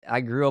I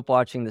grew up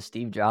watching the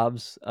Steve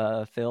Jobs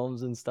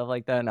films and stuff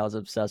like that, and I was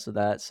obsessed with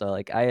that. So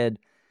like I had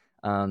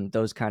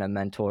those kind of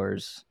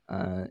mentors,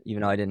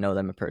 even though I didn't know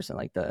them in person,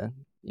 like the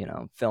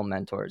film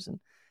mentors,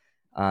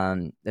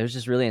 and it was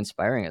just really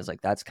inspiring. It was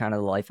like that's kind of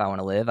the life I want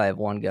to live. I have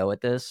one go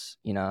at this,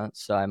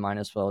 so I might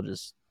as well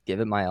just give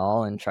it my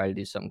all and try to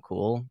do something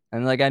cool.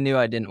 And like I knew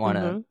I didn't want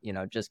to,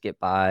 Mm-hmm. just get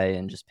by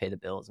and just pay the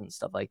bills and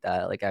stuff like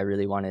that. Like I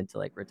really wanted to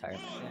like retire my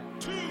family. 1,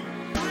 2, 3,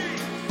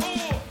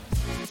 4.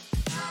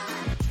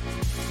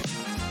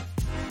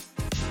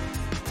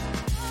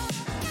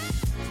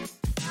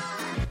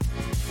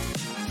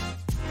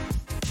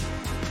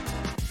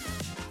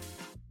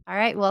 All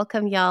right,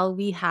 welcome, y'all.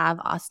 We have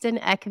Austin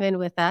Eckman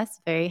with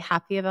us. Very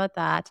happy about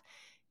that.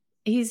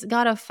 He's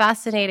got a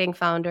fascinating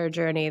founder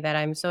journey that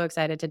I'm so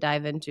excited to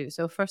dive into.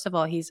 So, first of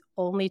all, he's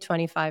only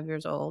 25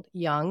 years old,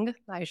 young,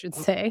 I should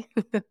say.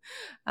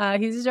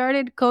 He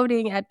started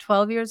coding at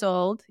 12 years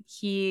old.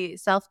 He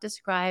self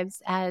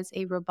describes as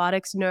a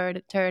robotics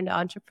nerd turned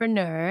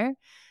entrepreneur.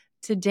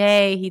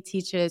 Today, he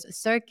teaches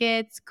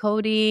circuits,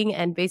 coding,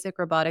 and basic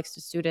robotics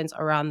to students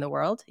around the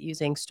world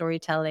using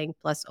storytelling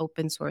plus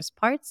open source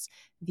parts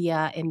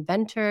via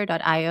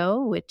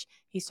inventor.io, which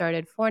he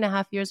started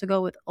 4.5 years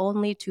ago with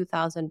only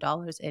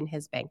 $2,000 in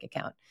his bank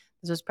account.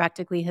 This was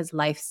practically his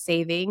life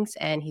savings,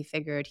 and he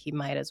figured he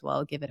might as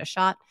well give it a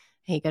shot.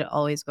 He could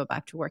always go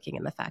back to working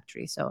in the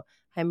factory. So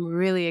I'm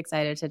really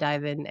excited to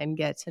dive in and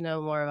get to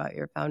know more about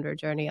your founder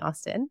journey,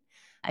 Austin.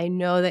 I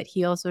know that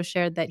he also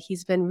shared that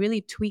he's been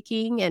really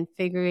tweaking and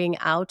figuring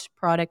out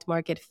product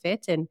market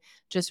fit and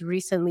just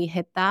recently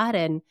hit that.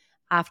 And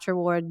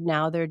afterward,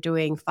 now they're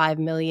doing 5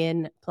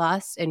 million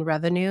plus in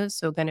revenue.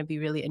 So going to be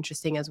really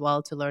interesting as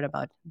well to learn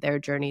about their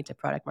journey to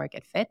product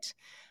market fit.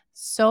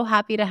 So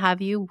happy to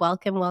have you.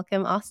 Welcome,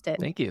 welcome, Austin.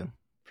 Thank you.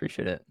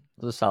 Appreciate it.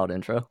 It was a solid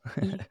intro.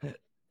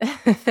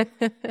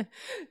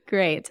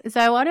 Great. So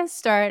I want to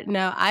start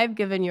now. I've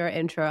given your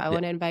intro. I Yeah.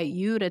 want to invite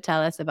you to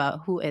tell us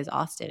about who is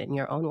Austin in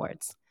your own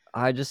words.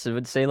 I just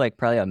would say like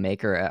probably a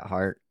maker at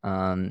heart.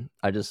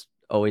 I just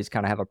always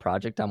kind of have a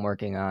project I'm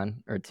working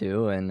on or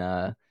two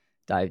and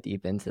dive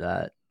deep into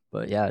that.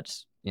 But yeah,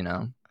 just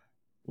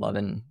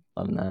loving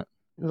that.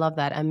 Love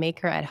that. A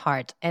maker at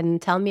heart.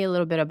 And tell me a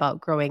little bit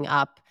about growing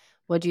up.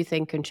 What do you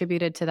think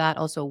contributed to that?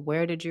 Also,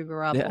 where did you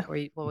grow up? Yeah.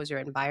 What was your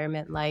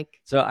environment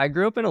like? So I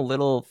grew up in a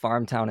little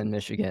farm town in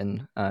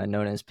Michigan,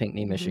 known as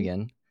Pinckney, Mm-hmm.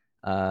 Michigan.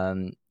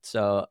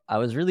 So I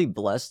was really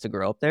blessed to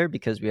grow up there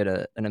because we had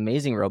an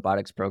amazing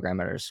robotics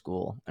program at our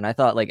school. And I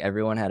thought like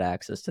everyone had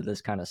access to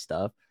this kind of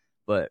stuff,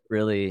 but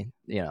really,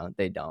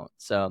 they don't.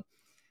 So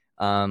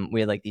we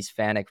had like these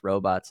Fanic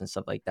robots and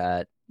stuff like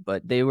that,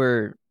 but they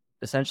were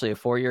essentially a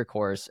 4-year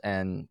course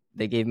and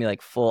they gave me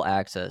like full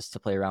access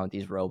to play around with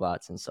these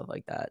robots and stuff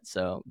like that.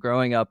 So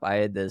growing up, I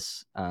had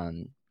this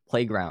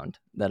playground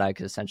that I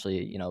could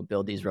essentially,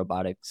 build these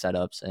robotic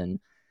setups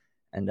and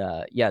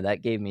yeah,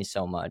 that gave me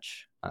so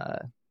much,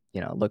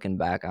 looking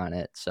back on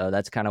it. So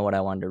that's kind of what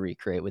I wanted to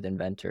recreate with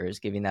Inventor, is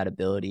giving that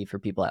ability for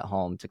people at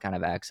home to kind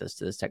of access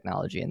to this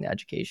technology and the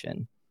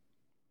education.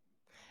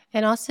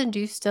 And Austin, do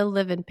you still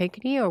live in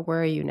Pinckney or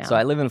where are you now? So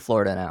I live in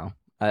Florida now.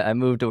 I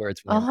moved to where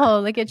it's warmer. Oh,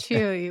 look at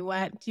you. You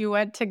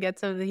went to get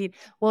some of the heat.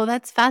 Well,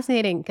 that's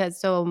fascinating because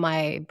so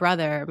my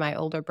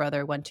older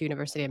brother went to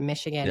University of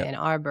Michigan Yep. in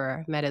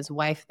Arbor, met his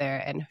wife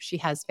there, and she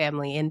has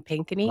family in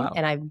Pinckney. Wow.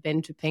 And I've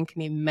been to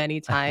Pinckney many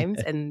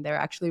times, and they're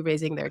actually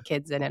raising their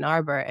kids in Ann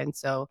Arbor. And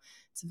so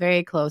it's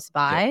very close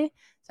by. Yep.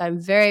 So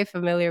I'm very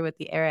familiar with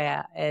the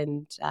area,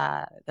 and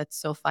that's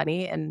so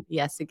funny. And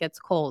yes, it gets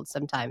cold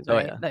sometimes, Oh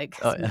right? yeah. Like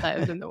Oh yeah.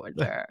 sometimes in the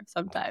winter,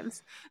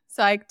 sometimes.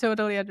 So I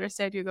totally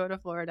understand you go to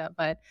Florida,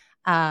 but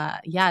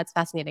yeah, it's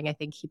fascinating. I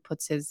think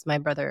my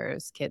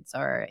brother's kids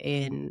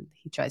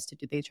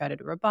they try to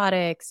do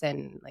robotics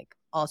and like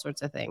all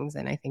sorts of things.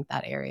 And I think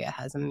that area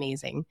has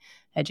amazing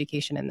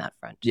education in that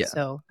front. Yeah.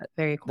 So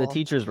very The cool.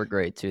 teachers were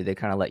great too. They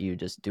kind of let you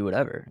just do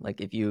whatever.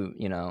 Like if you,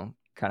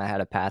 kind of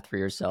had a path for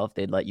yourself,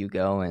 they'd let you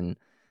go. And,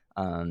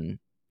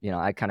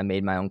 I kind of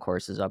made my own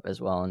courses up as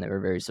well. And they were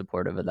very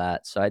supportive of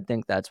that. So I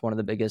think that's one of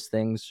the biggest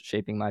things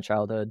shaping my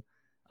childhood.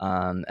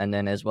 And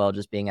then as well,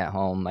 just being at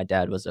home, my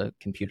dad was a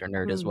computer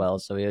nerd as well.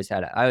 So I always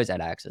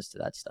had access to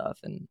that stuff.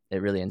 And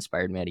it really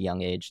inspired me at a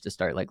young age to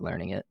start like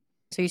learning it.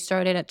 So you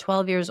started at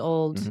 12 years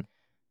old Mm-hmm.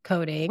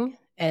 coding,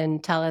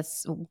 and tell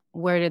us,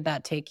 where did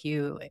that take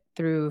you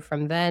through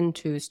from then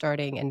to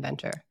starting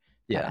Inventor?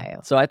 Yeah.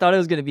 So I thought it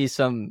was going to be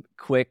some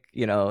quick,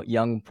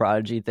 young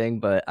prodigy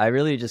thing, but I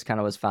really just kind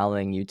of was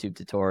following YouTube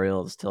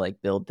tutorials to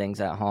like build things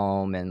at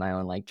home and my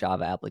own like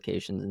Java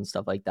applications and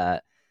stuff like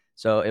that.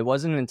 So it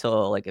wasn't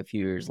until like a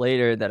few years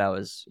later that I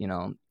was,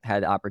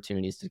 had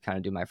opportunities to kind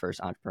of do my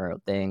first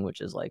entrepreneurial thing, which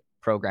is like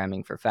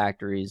programming for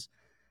factories.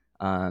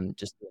 And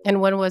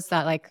when was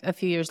that? Like a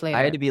few years later?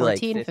 I had to be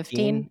 14, like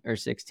 15 or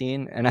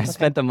 16, and I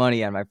spent the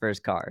money on my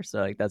first car.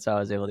 So like that's how I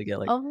was able to get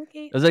like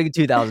okay. it was like a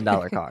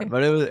 $2,000 car,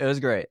 but it was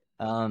great.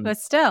 But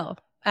still,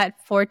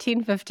 at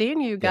 14, 15,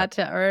 you got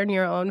to earn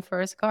your own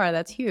first car.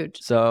 That's huge.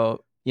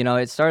 So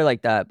it started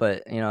like that,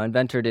 but,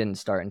 Inventor didn't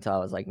start until I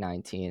was, like,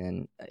 19,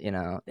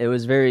 and, it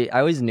was very I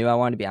always knew I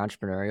wanted to be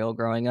entrepreneurial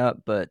growing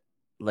up, but,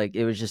 like,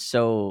 it was just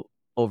so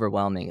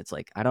overwhelming. It's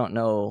like, I don't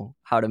know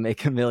how to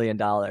make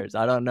 $1,000,000.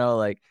 I don't know,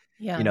 like,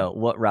 Yeah.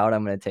 what route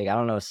I'm gonna take. I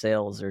don't know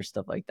sales or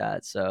stuff like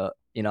that. So,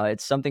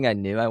 it's something I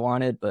knew I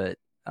wanted, but,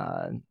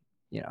 uh,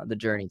 the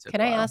journey took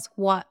Can a I while. ask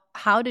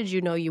how did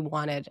you know you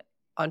wanted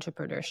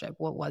entrepreneurship?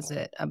 What was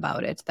it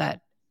about it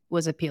that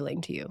was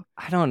appealing to you?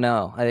 I don't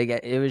know. I think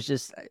it was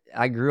just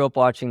I grew up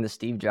watching the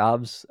Steve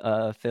Jobs,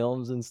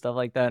 films and stuff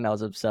like that, and I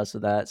was obsessed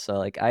with that. So,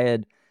 like, I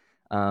had,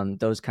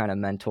 those kind of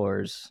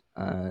mentors,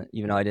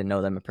 even though I didn't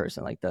know them in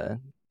person, like the,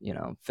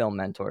 film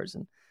mentors,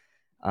 and,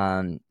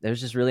 it was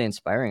just really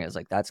inspiring. It was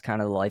like, that's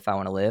kind of the life I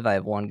wanna live. I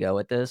have one go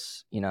at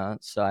this,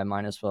 so I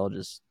might as well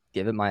just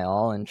give it my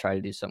all and try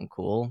to do something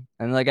cool.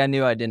 And, like, I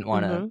knew I didn't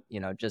wanna,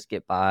 Mhm. just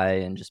get by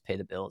and just pay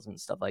the bills and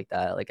stuff like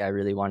that. Like, I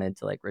really wanted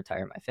to, like,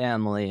 retire my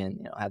family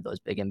and, have those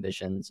big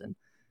ambitions, and,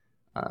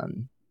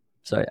 um,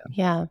 so yeah.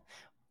 Yeah.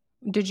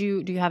 Do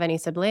you have any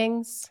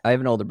siblings? I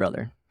have an older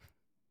brother.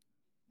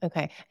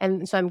 Okay.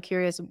 And so I'm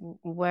curious,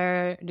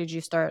 where did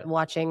you start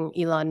watching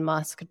Elon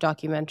Musk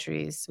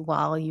documentaries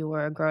while you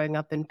were growing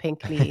up in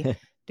Pinckney?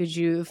 Did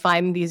you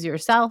find these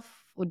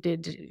yourself? Or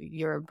did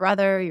your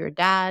brother, your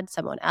dad,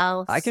 someone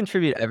I else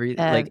contribute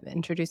like,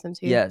 introduce them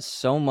to you? yeah,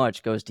 so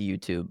much goes to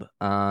YouTube.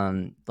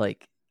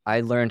 Like,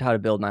 I learned how to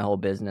build my whole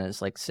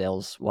business, like,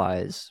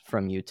 sales-wise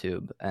from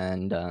YouTube,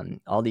 and,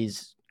 all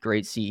these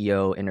great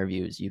CEO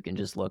interviews you can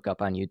just look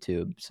up on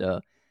YouTube.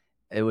 So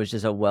it was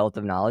just a wealth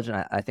of knowledge,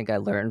 and I think I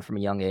learned from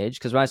a young age.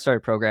 Because when I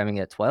started programming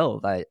at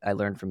 12, I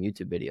learned from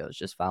YouTube videos,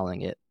 just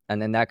following it,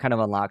 and then that kind of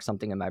unlocked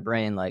something in my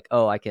brain, like,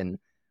 "Oh, I can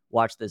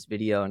watch this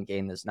video and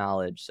gain this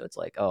knowledge." So it's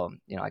like, "Oh,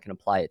 I can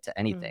apply it to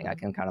anything. I Mhm.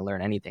 can kinda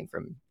learn anything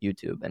from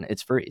YouTube, and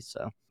it's free."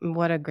 So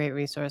What a great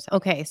resource.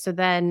 Okay, so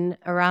then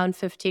around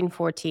 15,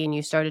 14,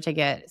 you started to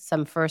get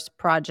some first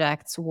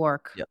projects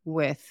work yep.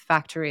 with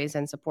factories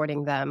and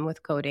supporting them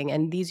with coding,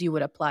 and these you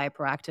would apply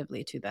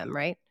proactively to them,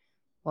 right?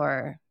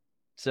 Or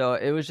So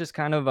it was just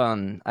kind of,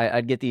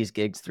 I'd get these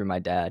gigs through my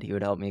dad. He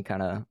would help me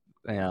kinda,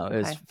 it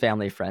was okay.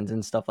 family friends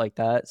and stuff like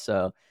that.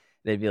 So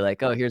they'd be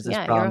like, "Oh, here's this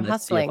Yeah, you're problem.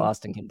 Let's see if hustling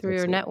Austin can through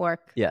fix your it."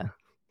 network. Yeah.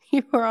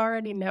 You were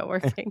already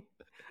networking.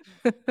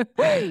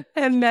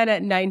 And then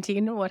at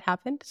 19, what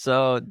happened?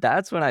 So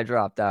that's when I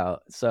dropped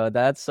out. So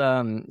that's,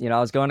 I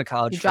was going to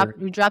college for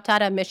You dropped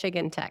out of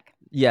Michigan Tech.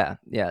 yeah,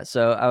 yeah.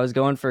 So I was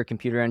going for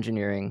computer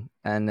engineering,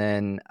 and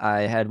then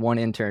I had one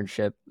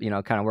internship,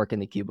 kinda working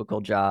the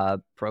cubicle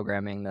job,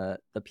 programming the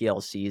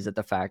PLCs at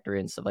the factory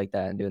and stuff like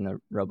that, and doing the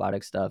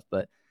robotic stuff.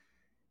 But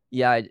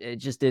yeah, it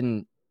just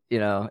didn't,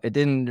 it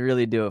didn't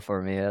really do it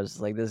for me. I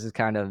was like, "This is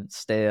kind of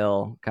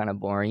stale, kinda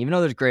boring." Even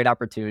though there's great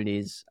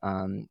opportunities,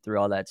 through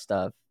all that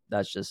stuff,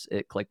 that's just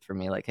it clicked for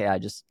me, like, "Hey,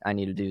 I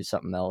need to do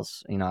something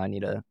else." I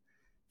need to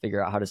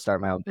figure out how to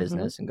start my own Mhm,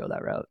 business and go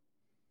that route.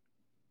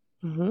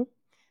 mhm.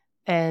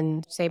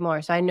 And say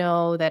more. So I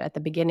know that at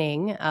the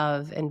beginning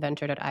of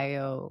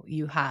Inventor.io,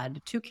 you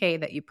had 2K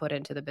that you put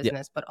into the Yeah.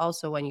 business, but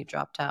also when you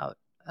dropped out,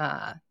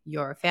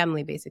 your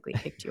family basically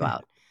kicked you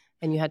out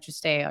and you had to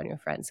stay on your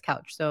friend's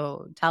couch.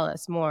 So tell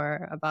us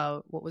more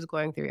about what was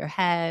going through your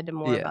head,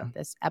 more Yeah. about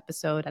this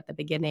episode at the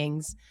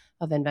beginnings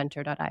of I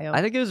Inventor.io.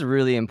 think it was a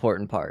really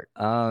important part,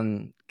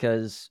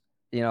 because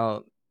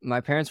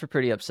my parents were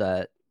pretty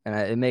upset, and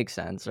it makes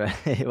sense, right?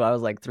 Well, I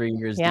was, like, 3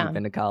 years deep Yeah.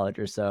 into college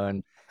or so,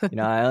 and,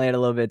 I only had a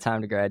little bit of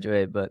time to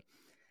graduate, but,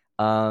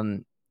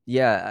 um,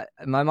 yeah,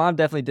 my mom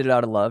definitely did it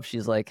out of love.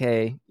 She's like,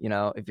 "Hey,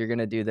 if you're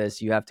gonna do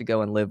this, you have to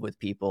go and live with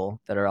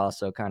people that are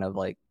also kind of,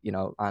 like,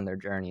 on their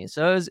journey."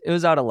 So it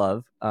was out of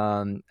love,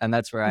 and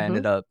that's where I Mhm.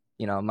 ended up.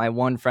 My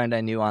one friend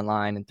I knew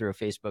online and through a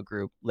Facebook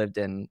group lived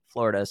in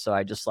Florida, so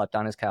I just slept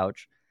on his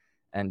couch,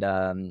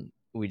 and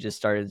we just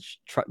started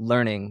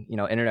learning,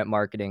 internet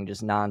marketing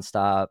just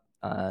nonstop.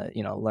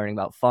 Learning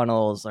about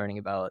funnels, learning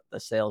about the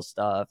sales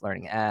stuff,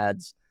 learning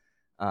ads.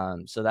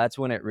 So that's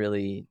when it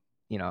really,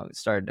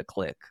 started to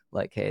click.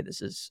 Like, hey,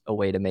 this is a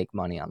way to make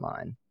money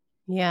online.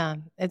 Yeah,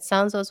 it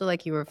sounds also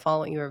like you were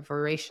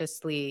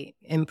voraciously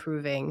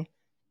improving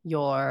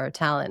your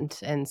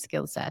talent and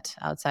skill set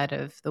outside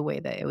of the way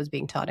that it was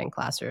being taught in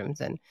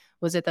classrooms. And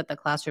was it that the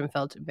classroom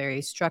felt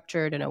very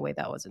structured in a way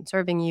that wasn't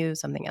serving you,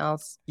 something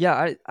else?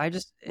 Yeah, I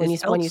just it When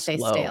felt you say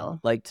slow. stale.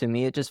 Like, to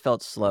me, it just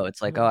felt slow.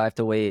 It's like, oh, Mhm. I have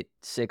to wait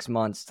 6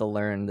 months to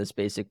learn this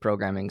basic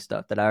programming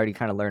stuff that I already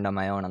kind of learned on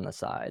my own on the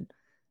side.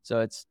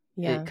 So it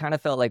Yeah. kind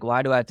of felt like,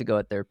 why do I have to go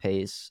at their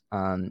pace?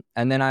 And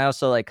then I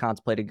also like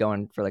contemplated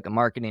going for like a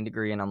marketing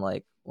degree, and I'm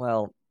like,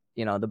 well,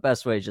 the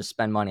best way is just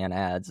spend money on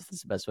ads.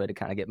 It's the best way to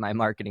kind of get my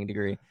marketing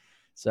degree.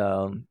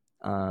 So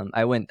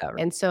I went that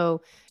route. And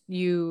so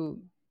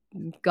you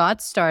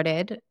got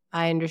started.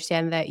 I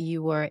understand that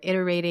you were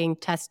iterating,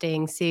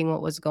 testing, seeing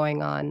what was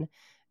going on.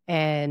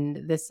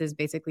 And this is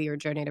basically your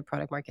journey to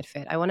product market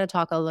fit. I want to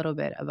talk a little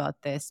bit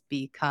about this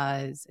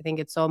because I think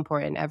it's so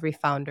important. Every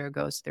founder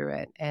goes through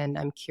it. And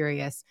I'm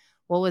curious,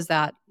 What was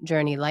that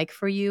journey like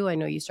for you? I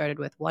know you started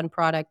with one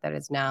product that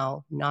is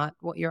now not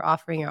what you're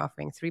offering. You're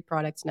offering 3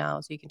 products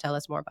now. So you can tell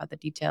us more about the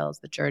details,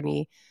 the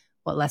journey,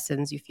 what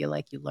lessons you feel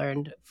like you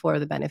learned for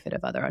the benefit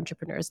of other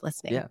entrepreneurs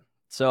listening. Yeah.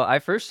 So I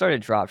first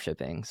started drop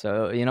shipping.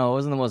 So, it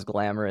wasn't the most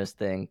glamorous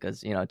thing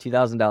because,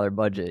 $2,000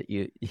 budget,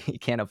 you you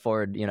can't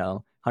afford,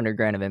 100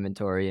 grand of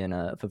inventory in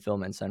a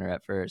fulfillment center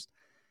at first.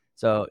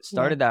 So Yeah.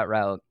 started that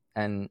route,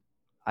 and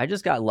I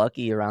just got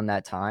lucky around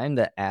that time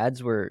that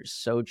ads were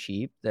so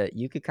cheap that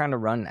you could kind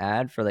of run an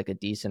ad for like a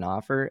decent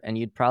offer and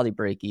you'd probably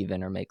break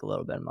even or make a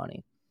little bit of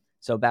money.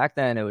 So back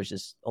then it was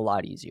just a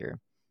lot easier.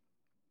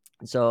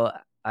 So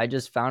I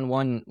just found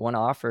one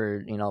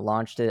offer,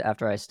 launched it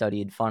after I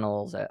studied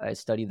funnels. I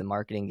studied the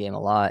marketing game a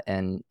lot,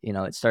 and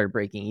it started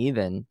breaking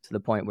even to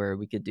the point where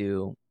we could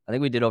do. I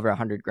think we did over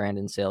 100 grand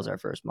in sales our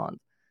first month.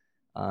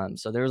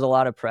 So there was a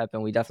lot of prep,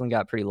 and we definitely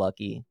got pretty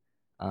lucky.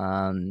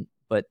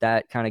 But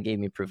that kind of gave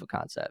me proof of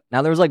concept.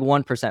 Now there was like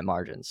 1%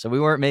 margins, so we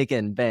weren't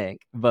making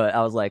bank. But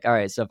I was like, all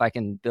right, so if I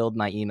can build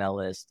my email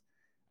list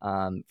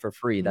for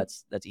free,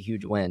 Mhm. that's a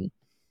huge win.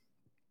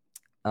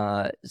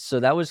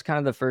 So that was kind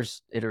of the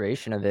first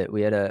iteration of it.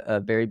 We had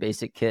a very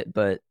basic kit,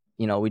 but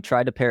we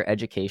tried to pair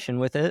education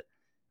with it.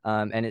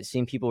 And it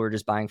seemed people were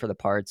just buying for the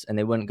parts and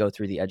they wouldn't go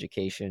through the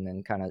education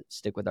and kind of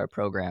stick with our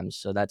programs.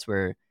 So that's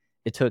where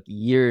it took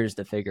years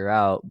to figure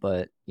out,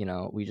 but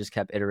we just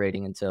kept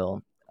iterating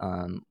until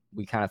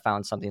we kind of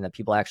found something that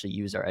people actually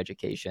use our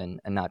education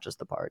and not just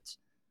the parts,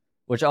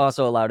 which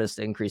also allowed us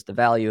to increase the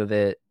value of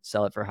it,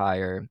 sell it for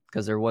higher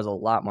because there was a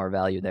lot more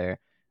value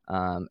there,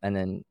 and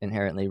then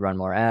inherently run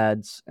more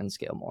ads and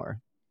scale more.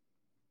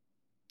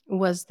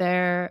 Was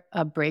there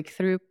a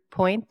breakthrough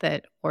point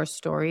that or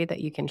story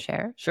that you can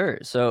share? Sure.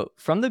 So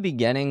from the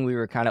beginning, we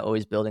were kind of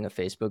always building a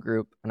Facebook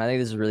group. And I think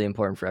this is really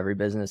important for every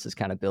business is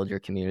kind of build your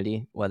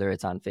community, whether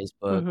it's on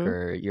Facebook Mhm.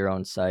 or your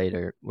own site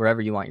or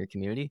wherever you want your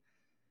community.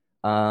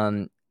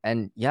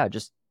 And yeah,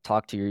 just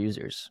talk to your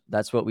users.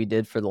 That's what we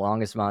did for the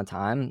longest amount of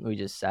time. We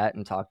just sat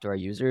and talked to our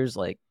users,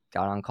 like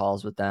got on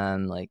calls with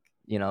them, like,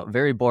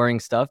 very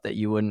boring stuff that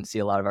you wouldn't see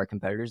a lot of our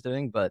competitors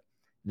doing, but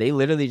they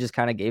literally just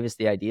kind of gave us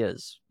the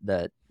ideas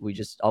that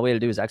all we had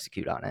to do is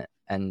execute on it.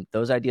 And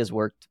those ideas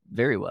worked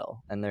very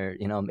well. And they're,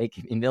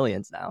 making me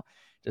millions now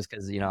just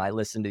because, I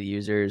listen to the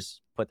users,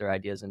 put their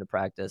ideas into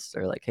practice.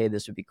 They're like, hey,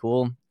 this would be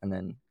cool. And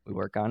then we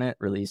work on it,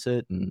 release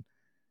it. And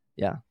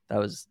yeah, that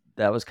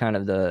was kind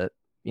of the,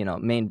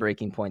 main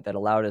breaking point that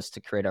allowed us to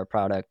create our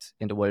product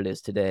into what it is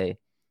today,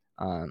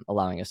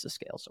 allowing us to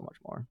scale so much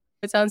more.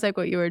 It sounds like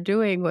what you were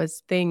doing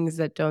was things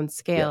that don't Yeah.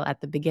 scale at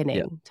the Yeah.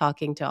 beginning,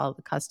 talking to all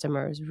the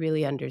customers,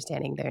 really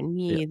understanding their Yeah.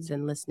 needs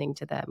and listening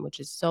to them, which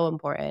is so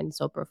important,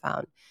 so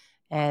profound,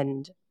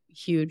 and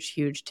huge,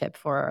 huge tip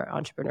for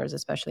entrepreneurs,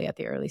 especially at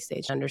the early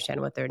stage, to understand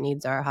what their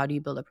needs are. How do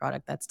you build a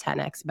product that's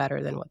 10x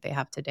better than what they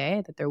have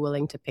today, that they're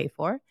willing to pay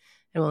for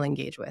and will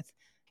engage with?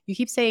 You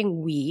keep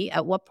saying we.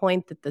 At what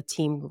point did the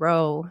team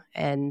grow,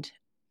 and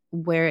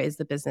where is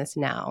the business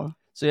now?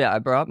 So yeah, I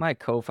brought my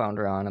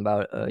co-founder on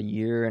about a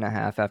year and a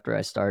half after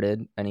I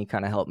started, and he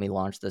kind of helped me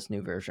launch this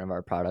new version of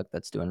our product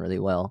that's doing really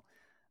well.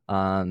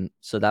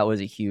 So that was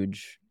a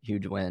huge,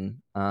 huge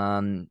win.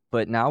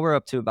 But now we're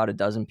up to about a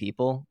dozen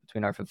people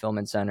between our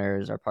fulfillment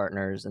centers, our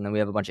partners, and then we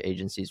have a bunch of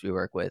agencies we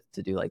work with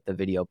to do like the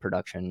video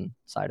production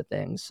side of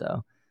things.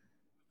 So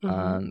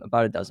Mhm.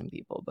 about a dozen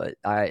people, but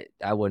I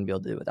wouldn't be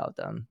able to do it without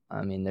them.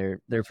 I mean,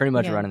 they're pretty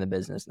much Yeah. running the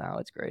business now.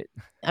 It's great.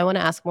 I want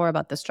to ask more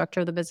about the structure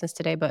of the business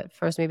today, but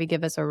first, maybe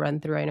give us a run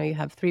through. I know you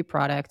have 3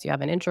 products. You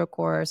have an intro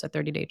course, a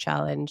 30-day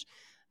challenge,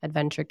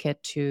 adventure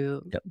kit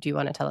too. Yep. Do you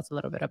want to tell us a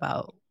little bit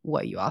about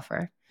what you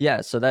offer? Yeah,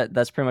 so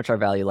that's pretty much our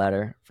value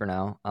ladder for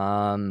now.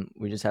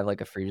 We just have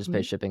like a free just pay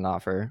Mhm. shipping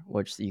offer,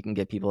 which you can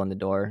get people in the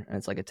door, and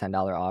it's like a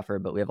 $10 offer.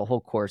 But we have a whole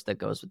course that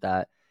goes with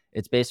that.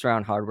 It's based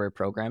around hardware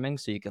programming,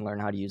 so you can learn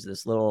how to use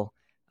this little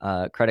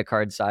credit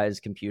card size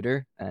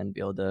computer and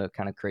be able to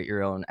kind of create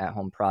your own at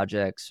home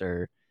projects.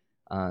 Or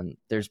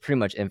there's pretty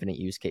much infinite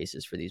use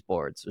cases for these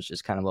boards, which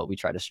is kind of what we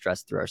try to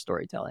stress through our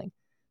storytelling.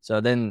 So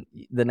then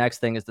the next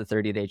thing is the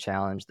 30-day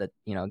challenge that,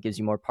 gives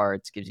you more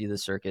parts, gives you the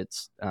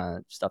circuits,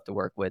 stuff to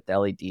work with, the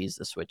LEDs,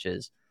 the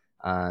switches.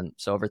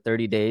 So over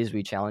 30 days,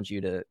 we challenge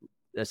you to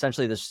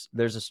essentially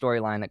there's a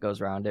storyline that goes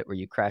around it where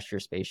you crash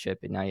your spaceship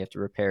and now you have to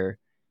repair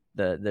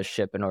the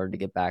ship in order to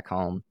get back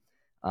home.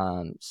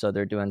 So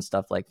they're doing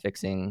stuff like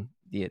fixing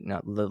the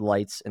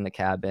lights in the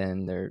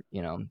cabin. They're,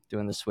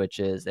 doing the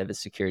switches. They have a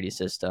security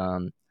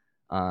system.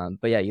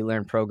 But yeah, you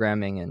learn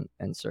programming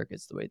and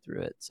circuits the way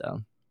through it.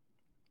 So.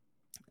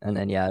 And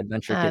then, yeah,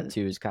 Adventure Kit Uh,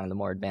 2 is kind of the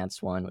more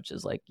advanced one, which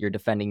is like you're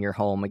defending your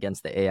home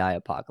against the AI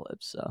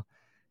apocalypse. So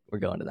we're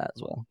going to that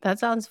as well. that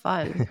sounds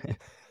fun.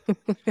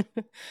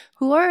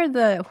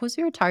 Who's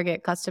your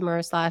target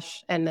customer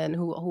slash, and then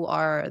who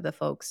are the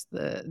folks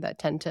that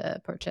tend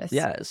to purchase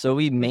Yeah, so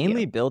we with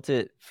mainly you? built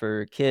it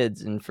for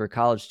kids and for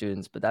college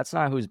students, but that's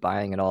not who's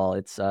buying it all.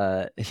 It's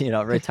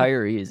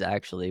retirees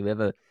actually. We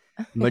have a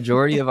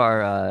majority of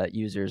our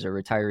users are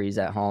retirees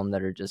at home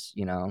that are just,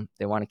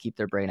 they want to keep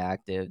their brain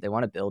active. They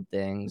want to build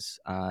things.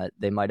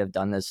 They might have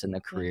done this in the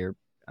Yeah. career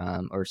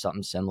or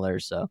something similar.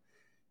 So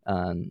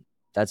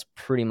that's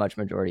pretty much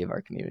majority of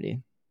our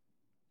community.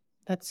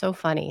 That's so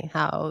funny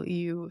how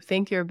you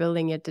think you're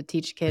building it to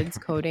teach kids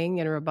coding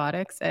and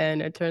robotics,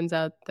 and it turns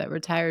out that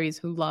retirees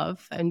who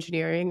love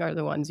engineering are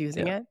the ones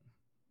using Yeah,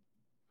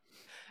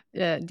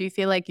 it. Do you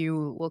feel like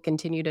you will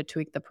continue to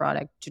tweak the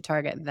product to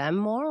target them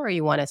more, or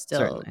you want to still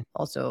certainly.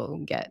 also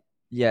get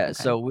Yeah. okay?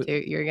 So So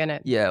you're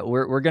gonna yeah,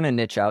 we're gonna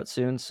niche out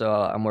soon. So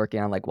I'm working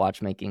on like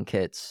watchmaking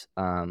kits.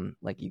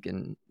 Like you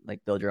can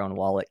like build your own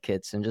wallet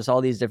kits and just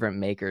all these different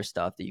maker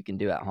stuff that you can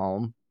do at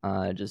home.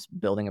 Just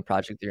building a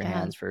project with your yeah.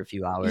 hands for a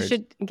few You hours.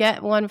 should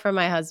get one for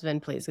my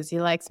husband, please, because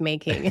he likes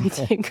making and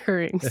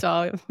tinkering. So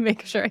I'll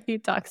make sure he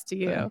talks to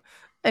you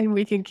and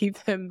we can keep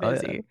him Oh yeah.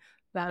 busy.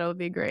 That'll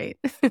be great.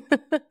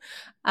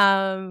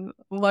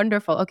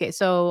 Wonderful. Okay,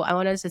 so I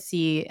wanted us to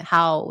see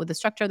how with the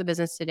structure of the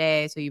business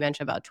today. So you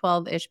mentioned about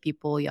 12-ish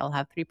people. Y'all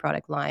have 3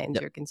 product lines.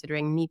 Yep. You're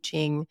considering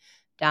niching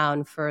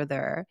down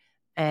further.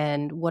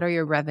 And what are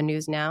your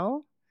revenues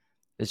now?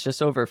 It's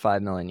just over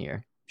 5 million a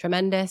year.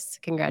 Tremendous.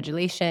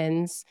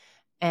 Congratulations.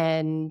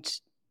 And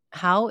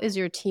how is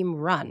your team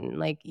run?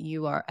 Like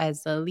you are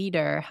as a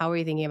leader, how are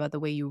you thinking about the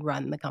way you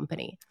run the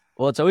company?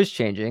 Well, it's always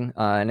changing,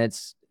 and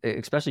it's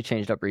especially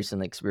changed up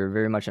recently because we were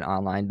very much an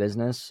online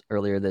business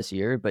earlier this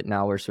year, but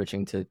now we're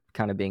switching to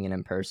kind of being an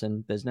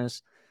in-person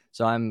business.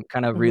 So I'm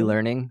kind of Mhm.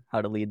 relearning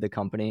how to lead the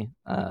company.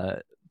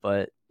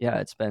 But yeah,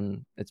 it's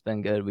been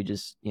good. We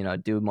just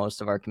do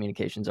most of our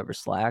communications over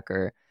Slack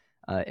or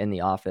in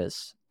the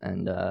office,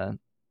 and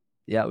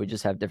yeah, we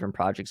just have different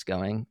projects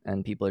going,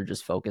 and people are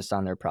just focused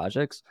on their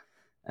projects.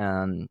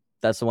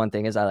 That's the one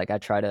thing is I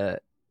try to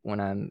when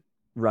I'm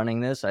running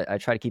this, I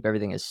try to keep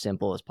everything as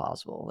simple as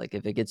possible. Like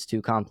if it gets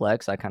too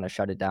complex, I kind of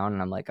shut it down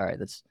and I'm like, all right,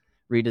 let's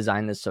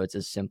redesign this so it's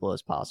as simple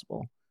as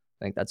possible.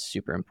 I think that's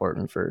super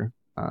important for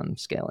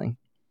scaling.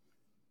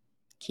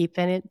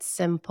 Keeping it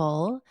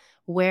simple.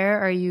 Where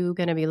are you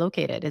going to be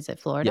located? Is it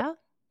Yeah, Florida?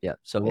 yeah.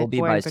 So we'll be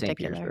Where by in St.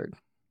 particular? Petersburg.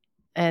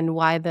 And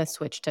why the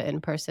switch to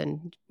in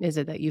person? Is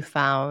it that you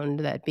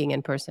found that being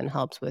in person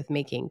helps with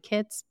making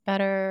kits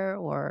better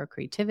or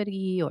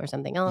creativity or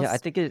something Yeah, I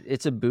else? think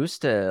it's a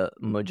boost to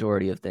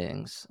majority of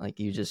things. Like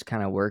you just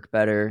kind of work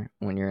better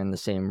when you're in the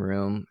same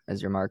room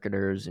as your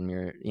marketers and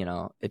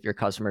if your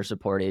customer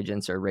support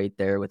agents are right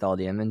there with all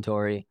the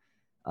inventory,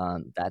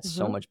 that's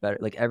so Mhm. much better.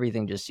 Like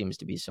everything just seems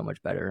to be so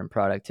much better and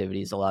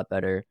productivity is a lot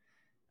better.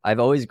 I've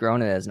always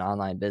grown it as an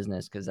online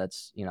business because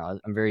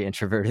I'm very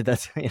introverted.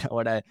 That's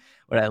what I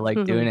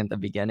like doing at the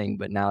beginning.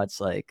 But now it's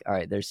like, all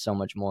right, there's so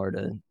much more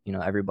to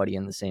everybody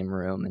in the same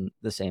room and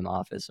the same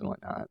office and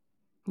whatnot.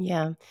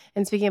 Yeah.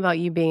 And speaking about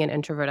you being an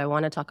introvert, I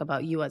want to talk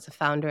about you as a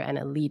founder and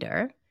a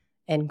leader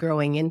and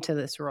growing into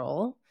this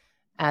role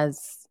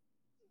as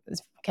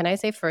can I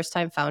say first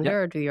time Yeah,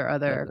 founder or do your yeah,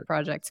 other that's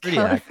projects pretty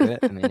count?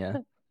 accurate. I mean, yeah.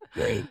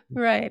 Great.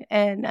 Right.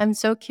 And I'm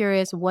so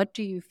curious, what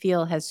do you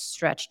feel has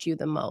stretched you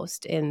the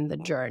most in the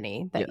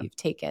journey that Yeah. you've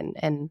taken?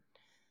 And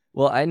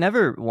Well, I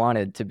never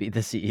wanted to be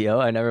the CEO.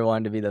 I never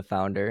wanted to be the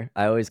founder.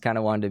 I always kind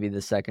of wanted to be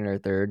the second or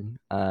third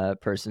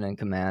person in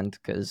command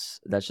because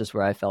that's just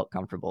where I felt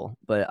comfortable.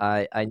 But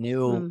I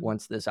knew mm,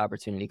 once this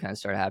opportunity kind of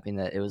started happening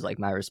that it was like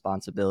my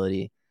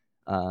responsibility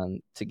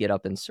to get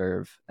up and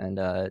serve and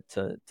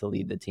to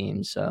lead the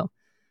team. So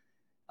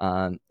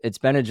it's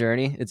been a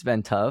journey. It's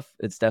been tough.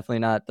 It's definitely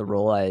not the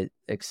role I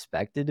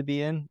expected to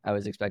be in. I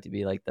was expected to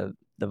be like the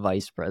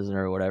vice president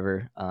or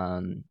whatever.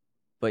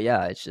 But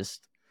yeah, it's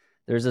just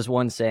there's this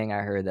one saying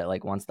I heard that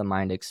like once the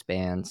mind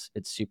expands,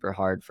 it's super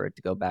hard for it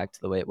to go back to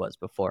the way it was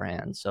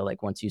beforehand. So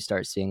like once you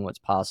start seeing what's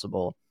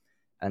possible,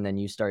 and then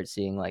you start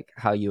seeing like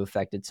how you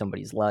affected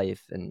somebody's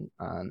life and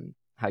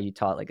how you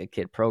taught like a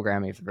kid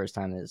programming for the first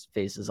time, and his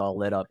face is all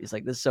lit up. He's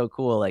like, "This is so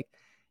cool!" Like,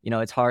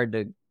 it's hard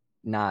to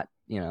not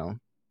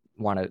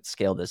want to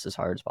scale this as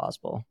hard as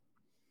possible.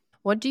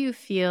 what do you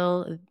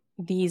feel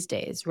these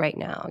days, right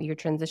now? You're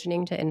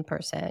transitioning to in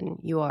person,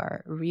 you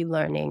are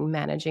relearning,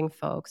 managing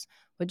folks.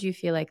 What do you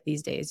feel like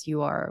these days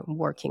you are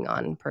working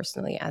on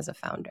personally as a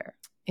founder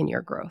in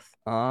your growth?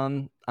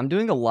 I'm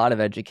doing a lot of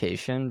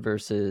education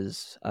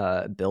versus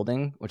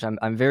building, which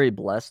I'm very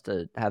blessed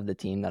to have the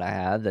team that I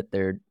have that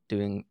they're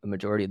doing a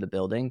majority of the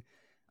building.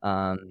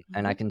 And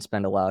I Mhm. can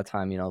spend a lot of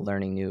time,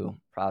 learning new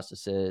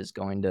processes,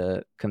 going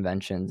to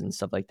conventions and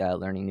stuff like that,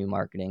 learning new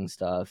marketing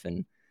stuff,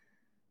 and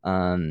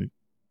um,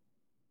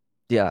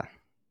 yeah,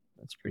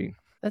 that's pretty.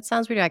 That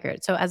sounds pretty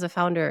accurate. So, as a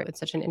founder, it's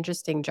such an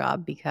interesting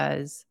job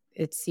because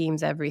it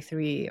seems every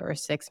 3 or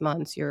 6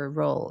 months your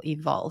role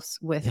evolves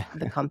with Yeah,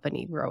 the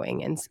company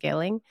growing and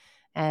scaling.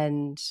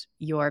 And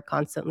you're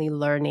constantly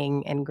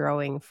learning and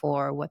growing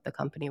for what the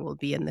company will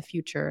be in the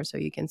future. So,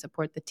 you can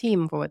support the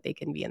team for what they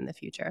can be in the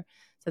future.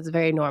 So, it's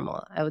very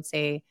normal. I would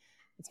say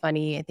it's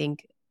funny. I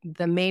think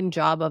the main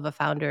job of a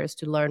founder is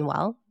to learn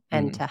well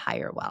and Mhm. to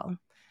hire well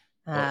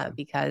Oh yeah,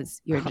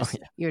 because oh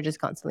yeah. you're just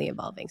constantly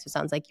evolving. So it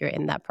sounds like you're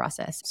in that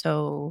process.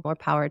 So more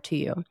power to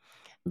you.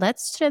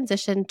 Let's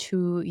transition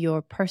to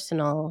your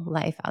personal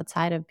life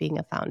outside of being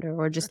a founder,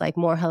 or just Sure. like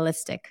more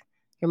holistic.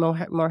 you're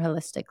more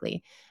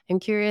holistically. I'm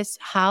curious,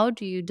 how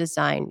do you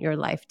design your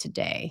life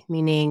today?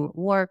 Meaning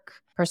work,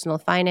 personal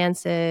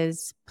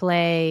finances,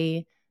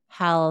 play,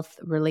 health,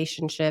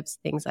 relationships,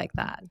 things like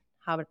that.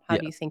 How Yeah.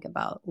 do you think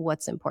about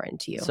what's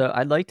important to you? So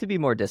I'd like to be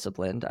more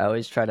disciplined. I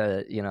always try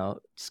to,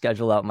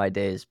 schedule out my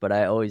days, but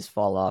I always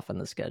fall off on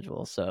the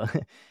schedule. So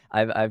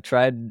I've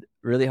tried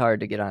really hard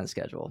to get on a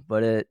schedule,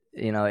 but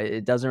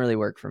it doesn't really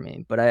work for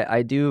me. But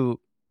I do,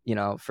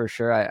 for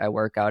sure I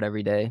work out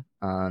every day.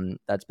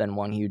 That's been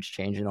one huge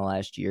change in the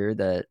last year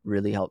that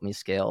really helped me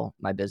scale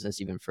my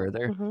business even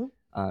further.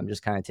 Hmm.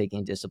 Just kind of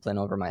taking discipline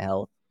over my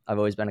health. I've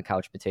always been a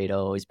couch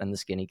potato, always been the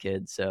skinny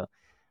kid. So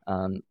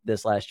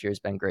this last year has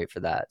been great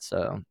for that.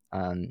 So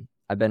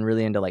I've been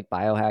really into like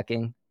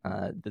biohacking,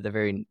 the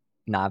very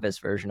novice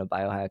version of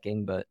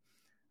biohacking. But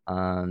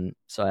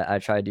so I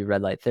try to do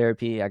red light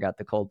therapy. I got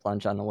the cold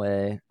plunge on the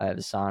way. I have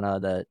a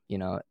sauna that,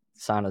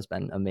 sauna's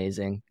been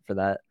amazing for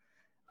that.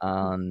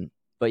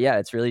 But yeah,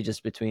 it's really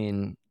just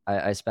between,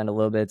 I spend a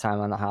little bit of time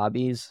on the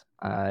hobbies.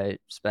 I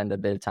spend a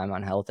bit of time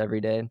on health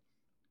every day.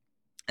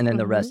 And then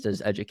the Hmm. rest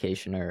is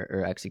education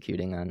or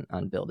executing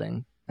on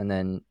building. And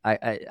then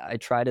I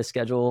try to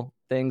schedule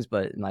things,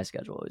 but my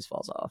schedule always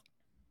falls off.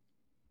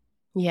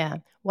 Yeah.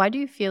 Why do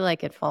you feel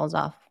like it falls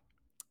off?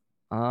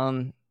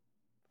 Um,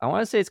 I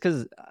wanna say it's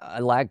because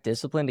I lack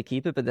discipline to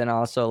keep it, but then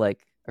also,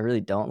 like, I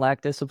really don't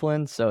lack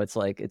discipline, so it's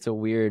like it's a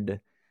weird,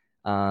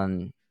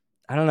 um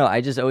I don't know,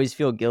 I just always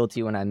feel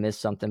guilty when I miss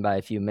something by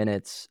a few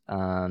minutes,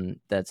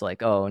 that's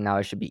like, "Oh, now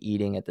I should be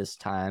eating at this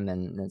time,"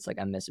 and it's like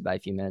I miss it by a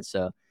few minutes,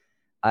 so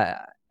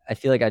I I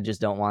feel like I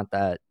just don't want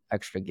that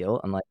extra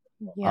guilt. I'm like,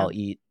 Yeah. I'll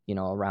eat,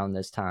 around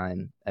this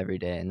time every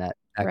day, and that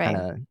Right.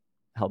 kinda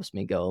helps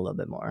me go a little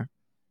bit more.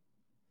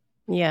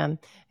 Yeah,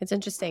 it's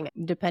interesting.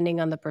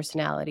 Depending on the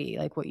personality,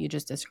 like what you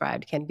just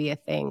described, can be a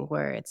thing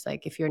where it's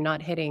like if you're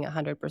not hitting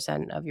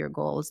 100% of your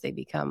goals, they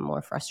become more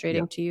Yeah.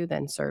 frustrating to you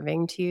than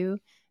serving to you.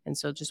 And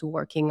so just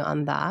working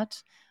on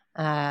that.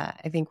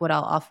 I think what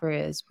I'll offer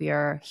is we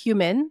are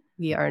human.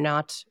 We are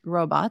not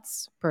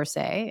robots per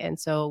se. And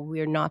so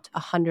we're not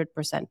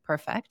 100%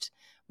 perfect.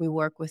 We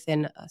work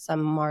within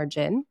some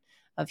margin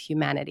of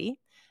humanity.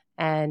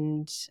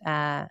 And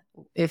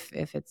if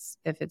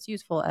it's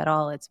useful at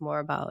all, it's more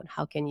about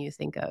how can you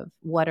think of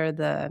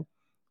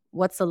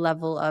what's the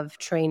level of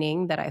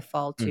training that I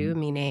fall to, Mhm.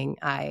 meaning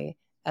I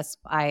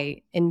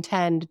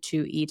intend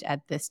to eat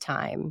at this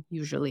time,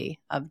 usually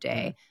of Yeah.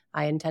 day.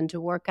 I intend to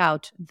work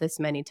out this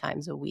many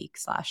times a week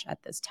slash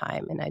at this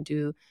time. And I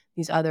do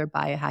these other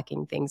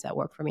biohacking things that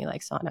work for me,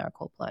 like sauna or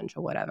cold plunge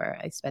or whatever.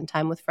 I spend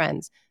time with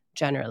friends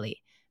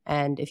generally.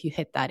 And if you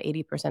hit that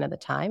 80% of the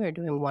time, you're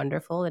doing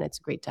wonderful. And it's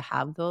great to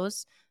have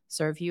those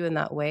serve you in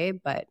that way.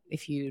 But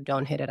if you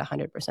don't hit it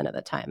 100% of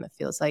the time, it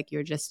feels like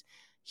you're just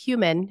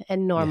human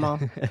and Yeah. normal.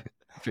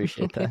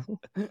 Appreciate that.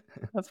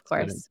 Of It's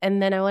kinda course.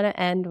 And then I want to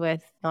end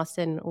with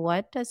Austin,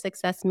 what does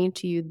success mean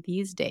to you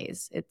these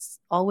days? It's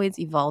always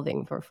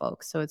evolving for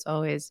folks. So it's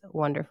always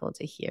wonderful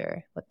to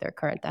hear what their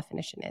current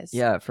definition is.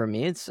 Yeah, for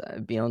me, it's,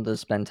 being able to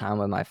spend time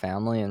with my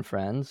family and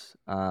friends,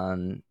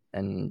 and,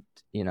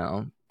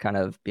 kind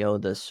of be able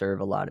to serve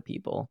a lot of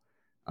people.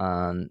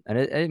 And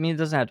I mean, it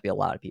doesn't have to be a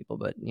lot of people,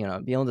 but,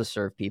 be able to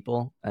serve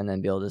people and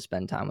then be able to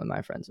spend time with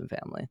my friends and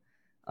family.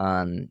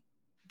 Um,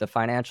 the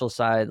financial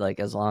side, like,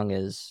 as long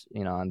as,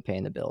 I'm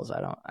paying the bills,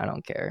 I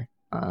don't care.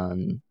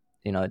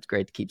 It's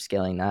great to keep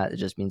scaling that. It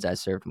just means I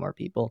served more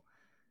people.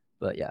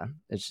 But yeah,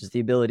 it's just the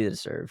ability to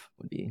serve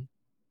would be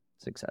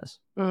success.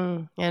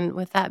 And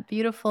with that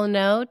beautiful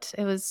note,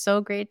 it was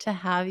so great to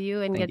have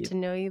you and Thank get you. to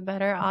know you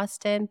better,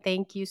 Austin.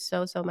 Thank you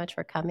so, so much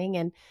for coming.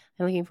 And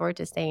I'm looking forward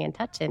to staying in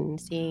touch and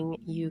seeing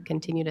you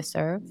continue to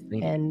serve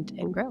Thank you.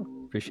 and grow.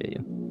 Appreciate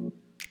you.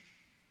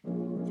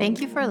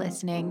 Thank you for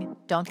listening.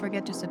 Don't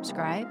forget to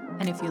subscribe.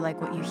 And if you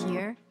like what you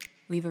hear,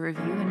 leave a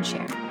review and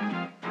share.